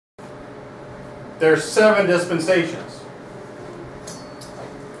there's 7 dispensations.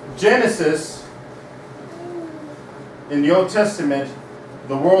 Genesis, in the Old Testament,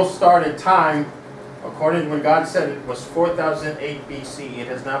 the world started time, according to when God said it, was 4008 BC. It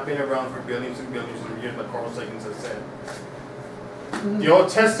has not been around for billions and billions of years, like Carl Sagan has said. The Old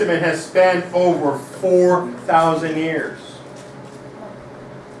Testament has spanned over 4,000 years.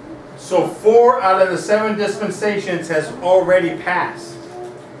 So 4 out of the 7 dispensations has already passed.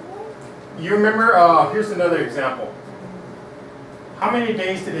 You remember, here's another example. How many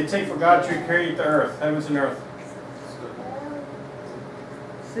days did it take for God to create the earth, heavens and earth?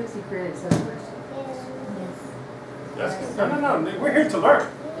 6 he created 7 days. No. We're here to learn.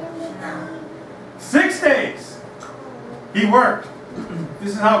 6 days. He worked.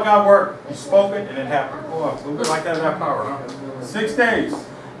 This is how God worked. He spoke it and it happened. Oh, a little bit like that power, huh? 6 days.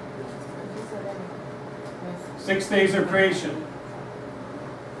 6 days of creation.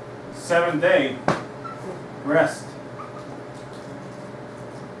 7th day, rest.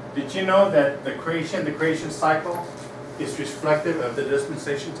 Did you know that the creation cycle is reflective of the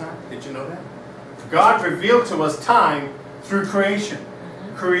dispensation time? Did you know that? God revealed to us time through creation.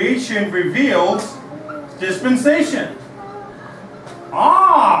 Creation reveals dispensation.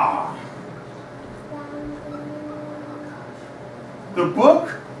 The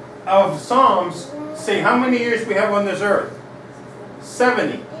book of Psalms say how many years we have on this earth?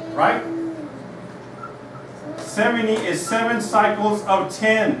 70, right? 70 is 7 cycles of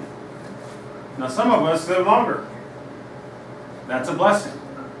 10. Now some of us live longer. That's a blessing.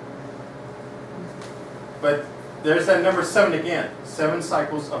 But there's that number 7 again. 7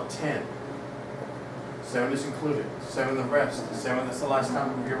 cycles of 10. 7 is included. 7 of rest. 7 is the last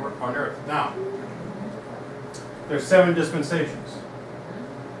time we're here on earth. Now, there's 7 dispensations.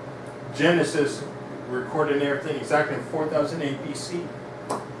 Genesis recorded everything exactly in 4008 BC.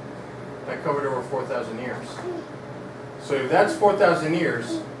 That covered over 4,000 years. So if that's 4,000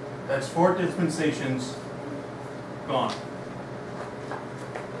 years, that's 4 dispensations gone.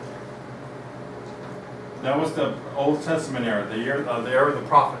 That was the Old Testament era, the era of the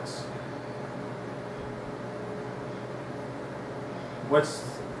prophets. What's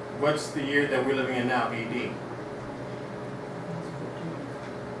the year that we're living in now, AD?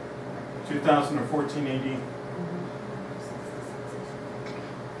 2014 AD.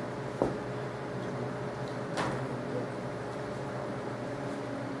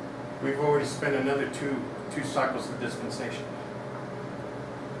 We've already spent another two cycles of dispensation.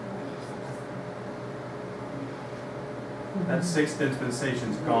 That 6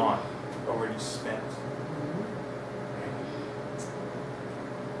 dispensations gone, already spent.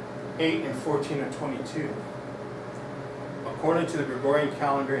 8 and 14 and 22. According to the Gregorian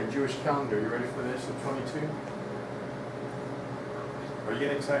calendar and Jewish calendar, you ready for this? In 22. Are you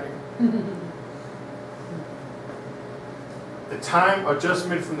getting excited? The time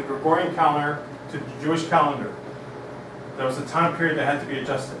adjustment from the Gregorian calendar to the Jewish calendar. There was a time period that had to be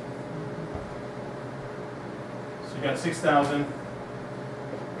adjusted. So you got 6,000.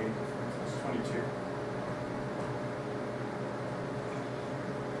 22.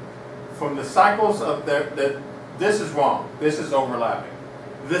 From the cycles of this is wrong. This is overlapping.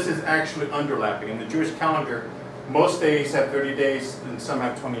 This is actually underlapping. In the Jewish calendar, most days have 30 days and some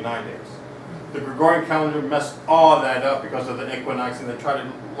have 29 days. The Gregorian calendar messed all that up because of the equinox, and they try to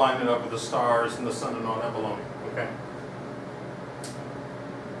line it up with the stars and the sun and all that baloney. Okay?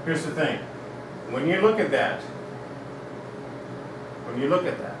 Here's the thing. When you look at that,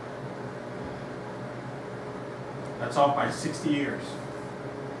 that's off by 60 years.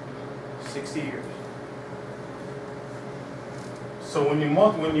 60 years. So when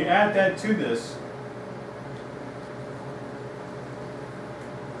you add that to this,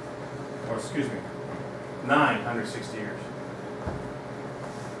 or excuse me, 960 years.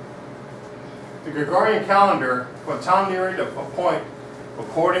 The Gregorian calendar, from time period to a point,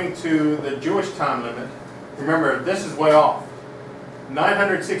 according to the Jewish time limit, remember this is way off.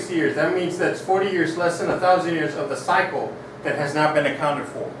 960 years. That means that's 40 years less than 1,000 years of the cycle that has not been accounted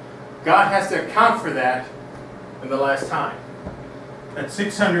for. God has to account for that in the last time. That's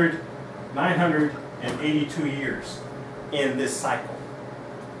 982 years in this cycle.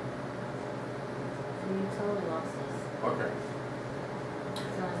 You totally lost us. Okay.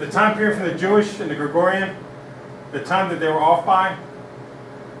 The time period from the Jewish and the Gregorian, the time that they were off by,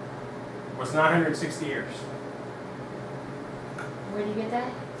 was 960 years. Where do you get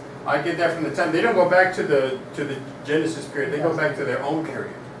that? I get that from the time. They don't go back to the Genesis period. They go back to their own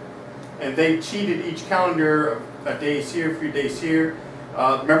period. And they cheated each calendar a days here, a few days here.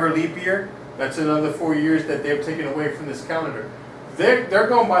 Remember leap year? That's another 4 years that they've taken away from this calendar. They're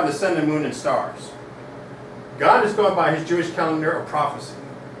going by the sun, the moon, and stars. God is going by his Jewish calendar of prophecy.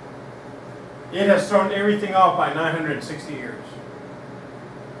 It has thrown everything off by 960 years.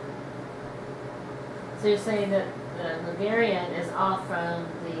 So you're saying that the Bulgarian is off from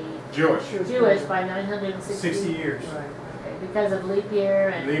the Jewish. by 960 60 years. Right. Okay. Because of leap year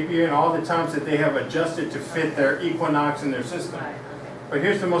and Leap year and all the times that they have adjusted to fit their equinox in their system. right. Okay. But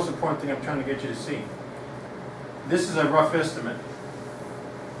here's the most important thing I'm trying to get you to see. This is a rough estimate.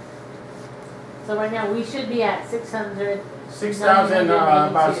 So right now we should be at 600 6,000,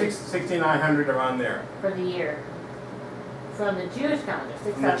 about 982. 6,900 around there. for the year from the Jewish calendar.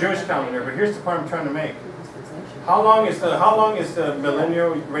 From the Jewish calendar. But here's the point I'm trying to make. Dispensation. How long is the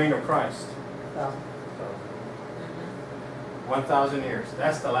millennial reign of Christ? 1,000 years.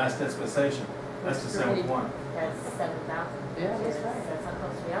 That's the last dispensation. That's the seventh one. That's 7,000. Yeah, that's right. That's how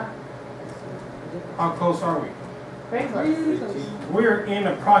close we are. How close are we? Very close. We're in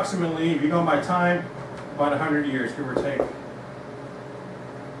approximately, if you're going by time, about 100 years, give or take.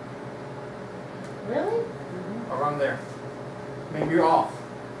 Really? Around there. Maybe you're off.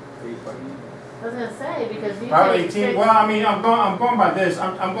 I was gonna say because you About take 18. Well, I mean, I'm going by this.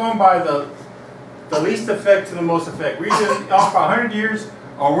 I'm going by the least effect to the most effect. We're either off by 100 years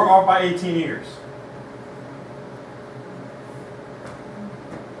or we're off by 18 years.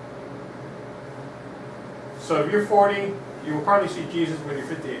 So if you're 40, you will probably see Jesus when you're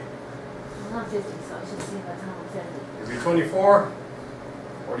 58. I'm not 50, so I should see by the time I'm 70. If you're 24,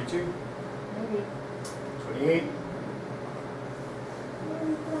 42, Maybe. 28.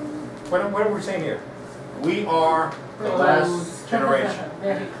 What are we saying here? We are the last generation.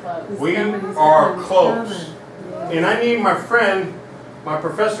 Very close. We are close. And I need my friend, my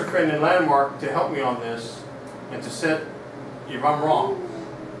professor friend in Landmark to help me on this and to set if I'm wrong.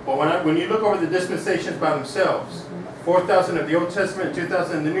 But when you look over the dispensations by themselves, 4,000 of the Old Testament,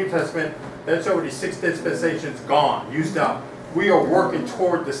 2,000 in the New Testament, that's already 6 dispensations gone, used up. We are working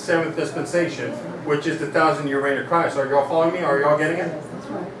toward the 7th dispensation, which is the 1,000-year reign of Christ. Are y'all following me? Are y'all getting it? That's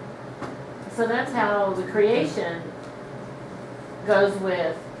right. So that's how the creation goes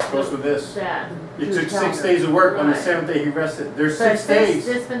with this. that. He took 6 days of work. On the Right. 7th day he rested. There's So 6 days.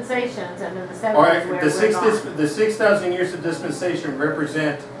 dispensations, and then the All 7th right, is where the we're gone. the 6,000 years of dispensation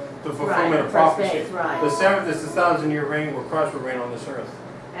represent the fulfillment Right, of the first prophecy. days, right. The 7th is the 1,000-year reign where Christ will reign on this earth.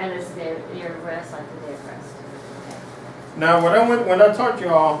 And it's the year of rest, like the day of rest. Now, when I taught you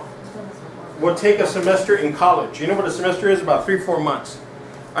all, we'll take a semester in college. You know what a semester is? About 3 or 4 months.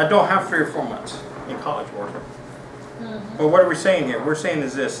 I don't have 3 or 4 months in college work. But what are we saying here? We're saying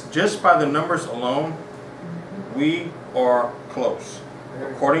is this: just by the numbers alone, we are close.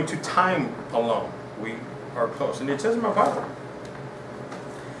 According to time alone, we are close. And it says in my Bible.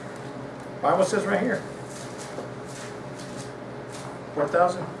 Bible says right here.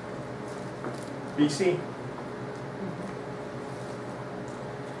 4,000 BC.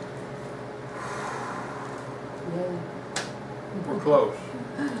 Yeah. We're close.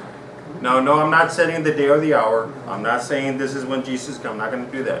 No, I'm not setting the day or the hour. I'm not saying this is when Jesus comes. I'm not going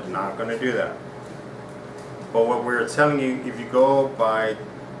to do that. Not going to do that. But what we're telling you, if you go by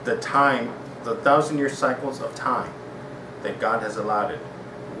the time, the 1,000-year cycles of time that God has allotted,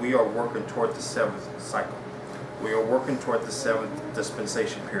 we are working toward the 7th cycle. We are working toward the 7th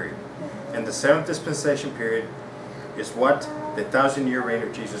dispensation period. And the 7th dispensation period is what? The 1,000-year reign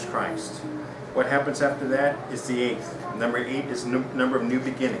of Jesus Christ. What happens after that is the 8th. Number 8 is number of new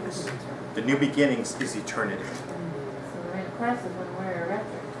beginnings. The new beginnings is eternity. So the reign of Christ is when we're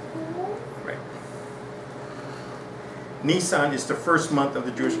erected. Right. Nisan is the first month of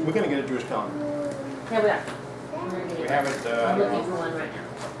the Jewish. We're going to get a Jewish calendar. Yeah, we are. We have it. I'm looking for one right now.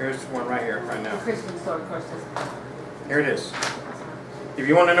 Here's one right here, right The now. Christian store, of course, doesn't. Here it is. If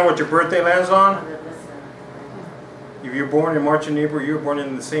you want to know what your birthday lands on, if you're born in March and April, you were born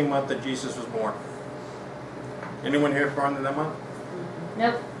in the same month that Jesus was born. Anyone here born in that month?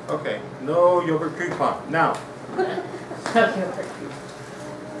 Nope. Okay. No yogurt coupon. Now, I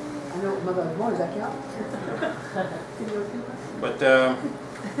know what mother was born, does that count? but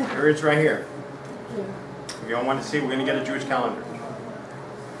here it's right here. If you don't want to see, we're going to get a Jewish calendar.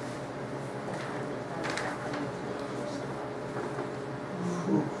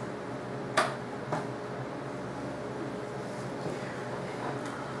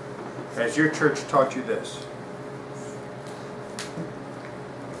 Has your church taught you this?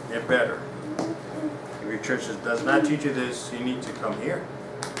 It better. If your church does not teach you this, you need to come here.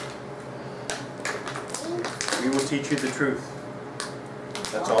 We will teach you the truth.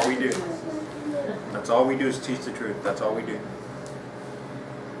 That's all we do. That's all we do is teach the truth. That's all we do.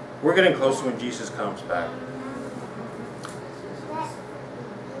 We're getting closer when Jesus comes back.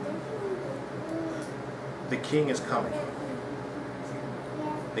 The King is coming.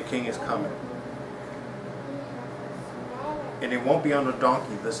 The King is coming. And it won't be on a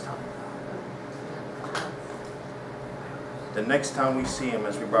donkey this time. The next time we see him,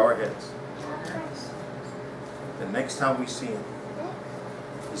 as we bow our heads, the next time we see him,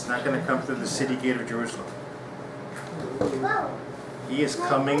 he's not going to come through the city gate of Jerusalem. He is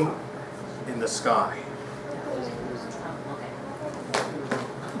coming in the sky.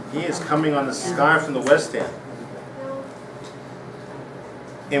 He is coming on the sky from the west end.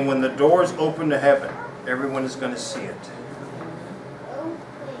 And when the doors open to heaven, everyone is going to see it.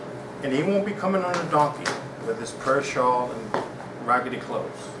 And he won't be coming on a donkey with his prayer shawl and raggedy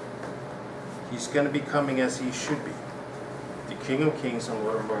clothes. He's going to be coming as he should be, the King of Kings and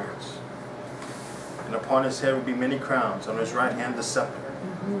Lord of Lords. And upon his head will be many crowns, on his right hand the scepter.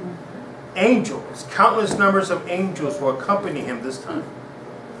 Angels, countless numbers of angels will accompany him this time.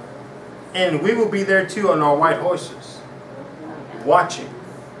 And we will be there too on our white horses, watching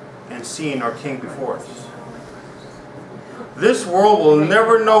and seeing our King before us. This world will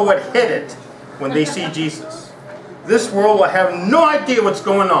never know what hit it when they see Jesus. This world will have no idea what's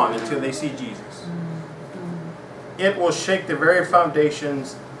going on until they see Jesus. It will shake the very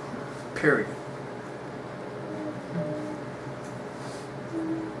foundations, period.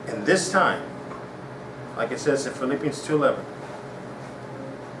 And this time, like it says in Philippians 2:11,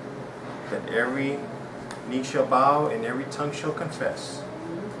 that every knee shall bow and every tongue shall confess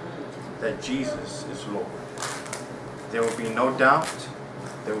that Jesus is Lord. There will be no doubt.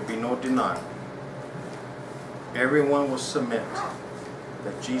 There will be no denial. Everyone will submit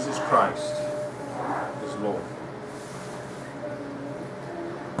that Jesus Christ is Lord.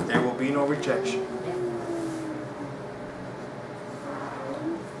 There will be no rejection.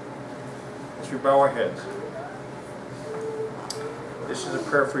 As we bow our heads, this is a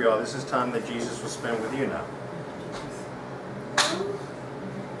prayer for y'all. This is time that Jesus will spend with you now.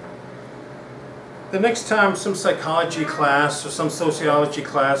 The next time some psychology class or some sociology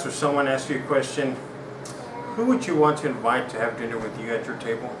class or someone asks you a question, who would you want to invite to have dinner with you at your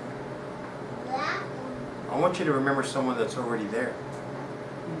table? I want you to remember someone that's already there.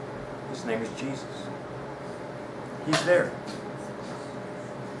 His name is Jesus. He's there.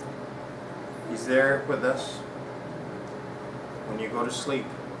 He's there with us. When you go to sleep,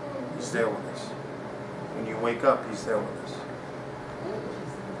 he's there with us. When you wake up, he's there with us.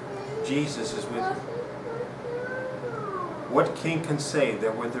 Jesus is with you. What king can say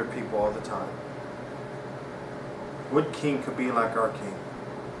they're with their people all the time? What king could be like our king?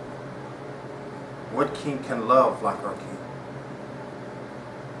 What king can love like our king?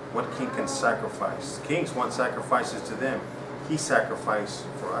 What king can sacrifice? Kings want sacrifices to them. He sacrificed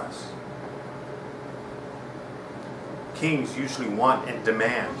for us. Kings usually want and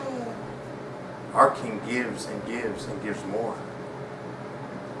demand. Our king gives and gives and gives more.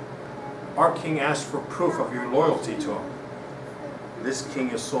 Our king asks for proof of your loyalty to him. This king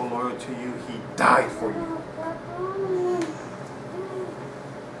is so loyal to you, he died for you.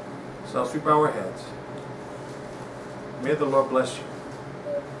 So as we bow our heads, may the Lord bless you.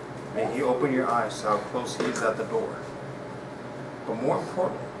 May he open your eyes to how close he is at the door. But more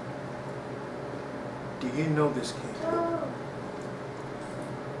importantly, do you know this king?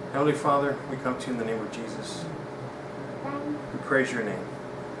 Heavenly Father, we come to you in the name of Jesus. We praise your name.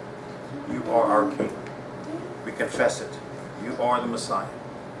 You are our King. We confess it. You are the Messiah.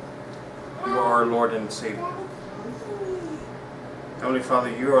 You are our Lord and Savior. Heavenly Father,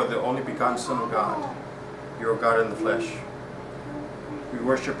 you are the only begotten Son of God. You are God in the flesh. We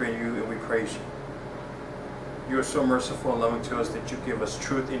worship in you and we praise you. You are so merciful and loving to us that you give us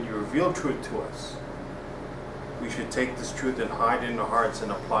truth and you reveal truth to us. We should take this truth and hide it in our hearts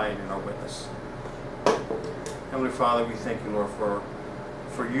and apply it in our witness. Heavenly Father, we thank you, Lord, for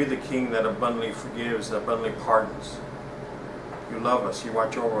you, the King that abundantly forgives and abundantly pardons. You love us, you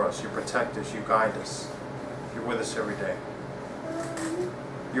watch over us, you protect us, you guide us. You're with us every day.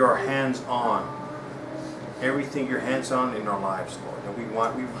 You are hands-on. Everything you're hands-on in our lives, Lord. And we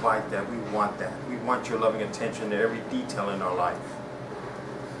invite that, we want that. We want your loving attention to every detail in our life.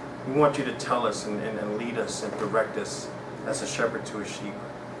 We want you to tell us and lead us and direct us as a shepherd to his sheep.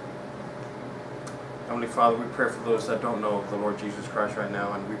 Heavenly Father, we pray for those that don't know the Lord Jesus Christ right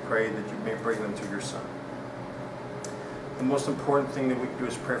now, and we pray that you may bring them to your Son. The most important thing that we can do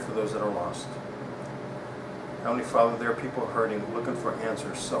is pray for those that are lost. Heavenly Father, there are people hurting, looking for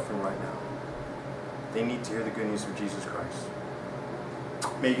answers, suffering right now. They need to hear the good news of Jesus Christ.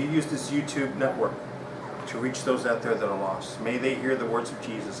 May you use this YouTube network to reach those out there that are lost. May they hear the words of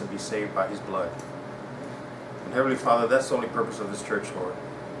Jesus and be saved by his blood. And Heavenly Father, that's the only purpose of this church, Lord.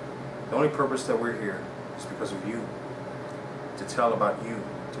 The only purpose that we're here It's because of you. To tell about you,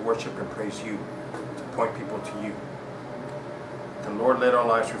 to worship and praise you, to point people to you. And Lord, let our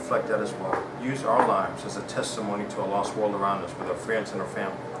lives reflect that as well. Use our lives as a testimony to a lost world around us with our friends and our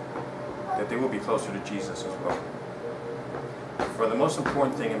family, that they will be closer to Jesus as well. For the most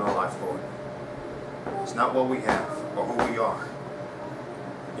important thing in our life, Lord, it's not what we have or who we are.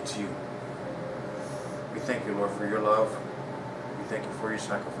 It's you. We thank you, Lord, for your love. We thank you for your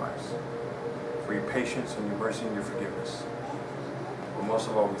sacrifice, for your patience and your mercy and your forgiveness. But most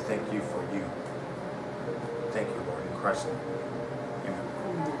of all, we thank you for you. Thank you, Lord, in Christ's name.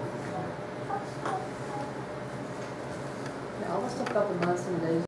 Amen. Yeah, almost a couple months and days.